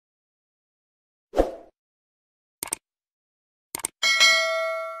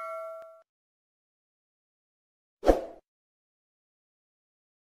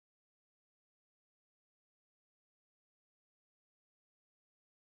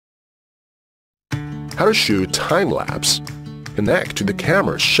How to shoot time-lapse. Connect to the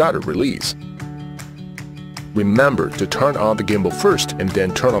camera's shutter release. Remember to turn on the gimbal first and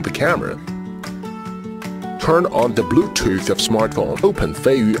then turn on the camera. Turn on the Bluetooth of smartphone. Open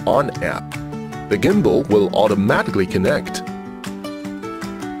Feiyu On app. The gimbal will automatically connect.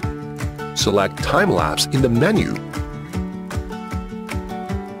 Select time-lapse in the menu.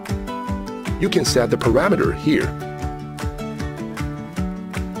 You can set the parameter here.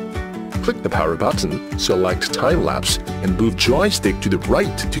 Click the power button, select time-lapse, and move joystick to the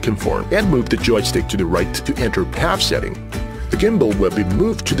right to confirm, and move the joystick to the right to enter path setting. The gimbal will be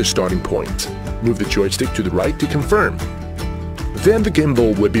moved to the starting point. Move the joystick to the right to confirm. Then the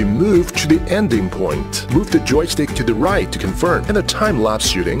gimbal will be moved to the ending point. Move the joystick to the right to confirm, and the time-lapse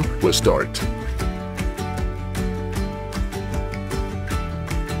shooting will start.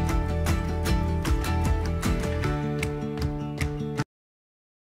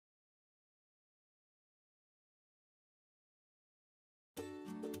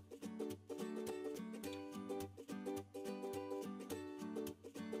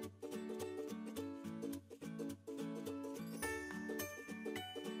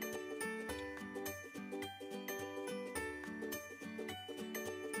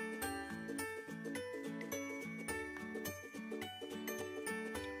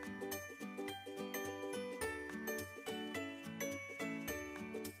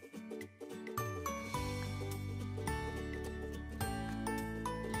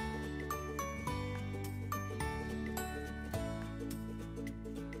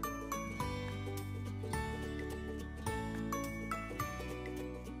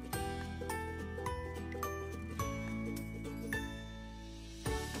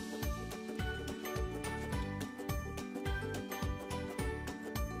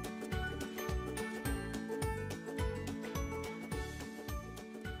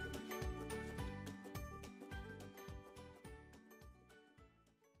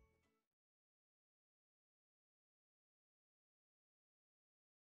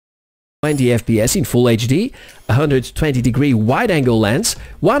 FPS in Full HD, 120-degree wide-angle lens,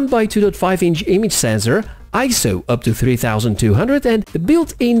 1x2.5-inch image sensor, ISO up to 3200, and the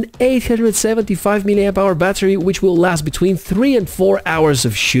built-in 875 mAh battery, which will last between 3 and 4 hours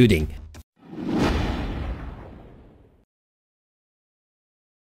of shooting.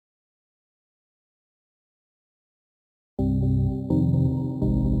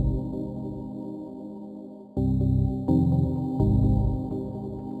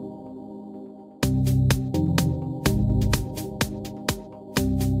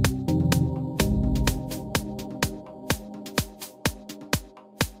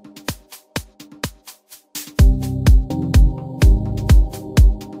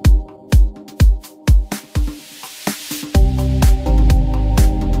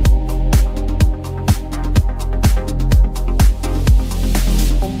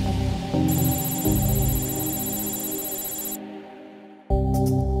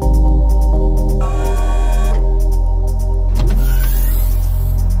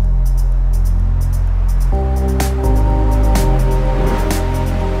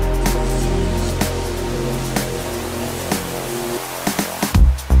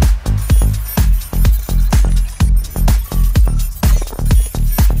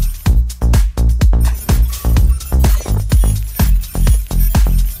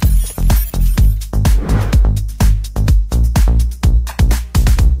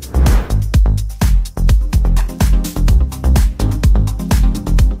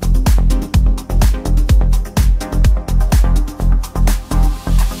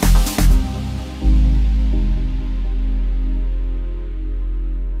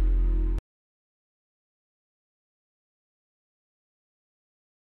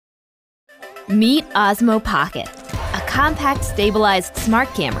 Meet Osmo Pocket, a compact, stabilized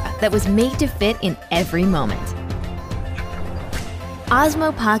smart camera that was made to fit in every moment.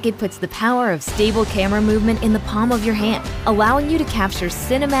 Osmo Pocket puts the power of stable camera movement in the palm of your hand, allowing you to capture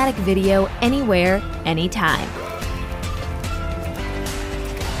cinematic video anywhere, anytime.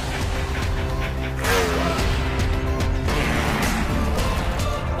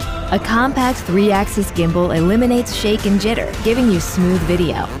 A compact 3-axis gimbal eliminates shake and jitter, giving you smooth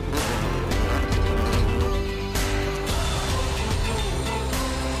video.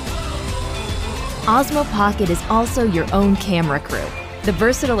 Osmo Pocket is also your own camera crew. The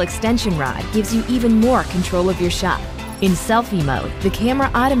versatile extension rod gives you even more control of your shot. In selfie mode, the camera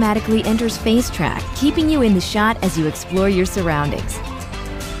automatically enters face track, keeping you in the shot as you explore your surroundings.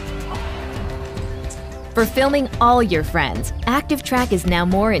 For filming all your friends, Active Track is now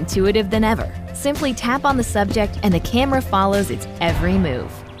more intuitive than ever. Simply tap on the subject and the camera follows its every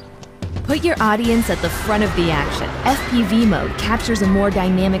move. Put your audience at the front of the action. FPV mode captures a more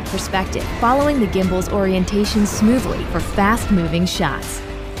dynamic perspective, following the gimbal's orientation smoothly for fast-moving shots.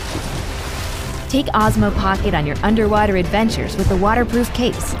 Take Osmo Pocket on your underwater adventures with a waterproof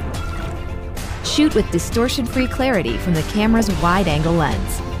case. Shoot with distortion-free clarity from the camera's wide-angle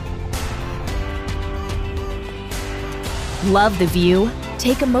lens. Love the view?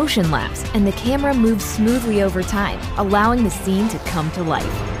 Take a motion lapse, and the camera moves smoothly over time, allowing the scene to come to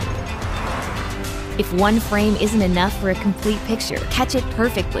life. If one frame isn't enough for a complete picture, catch it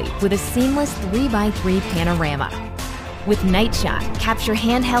perfectly with a seamless 3x3 panorama. With Night Shot, capture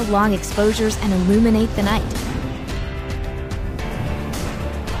handheld long exposures and illuminate the night.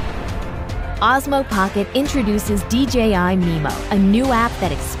 Osmo Pocket introduces DJI Mimo, a new app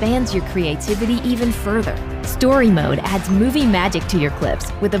that expands your creativity even further. Story Mode adds movie magic to your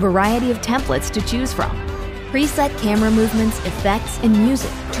clips with a variety of templates to choose from. Preset camera movements, effects, and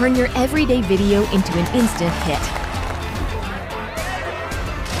music turn your everyday video into an instant hit.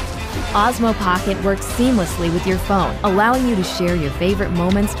 Osmo Pocket works seamlessly with your phone, allowing you to share your favorite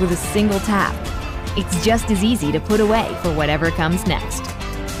moments with a single tap. It's just as easy to put away for whatever comes next.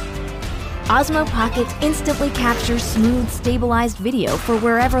 Osmo Pocket instantly captures smooth, stabilized video for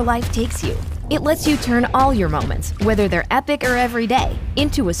wherever life takes you. It lets you turn all your moments, whether they're epic or everyday,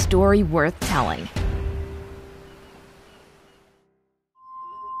 into a story worth telling.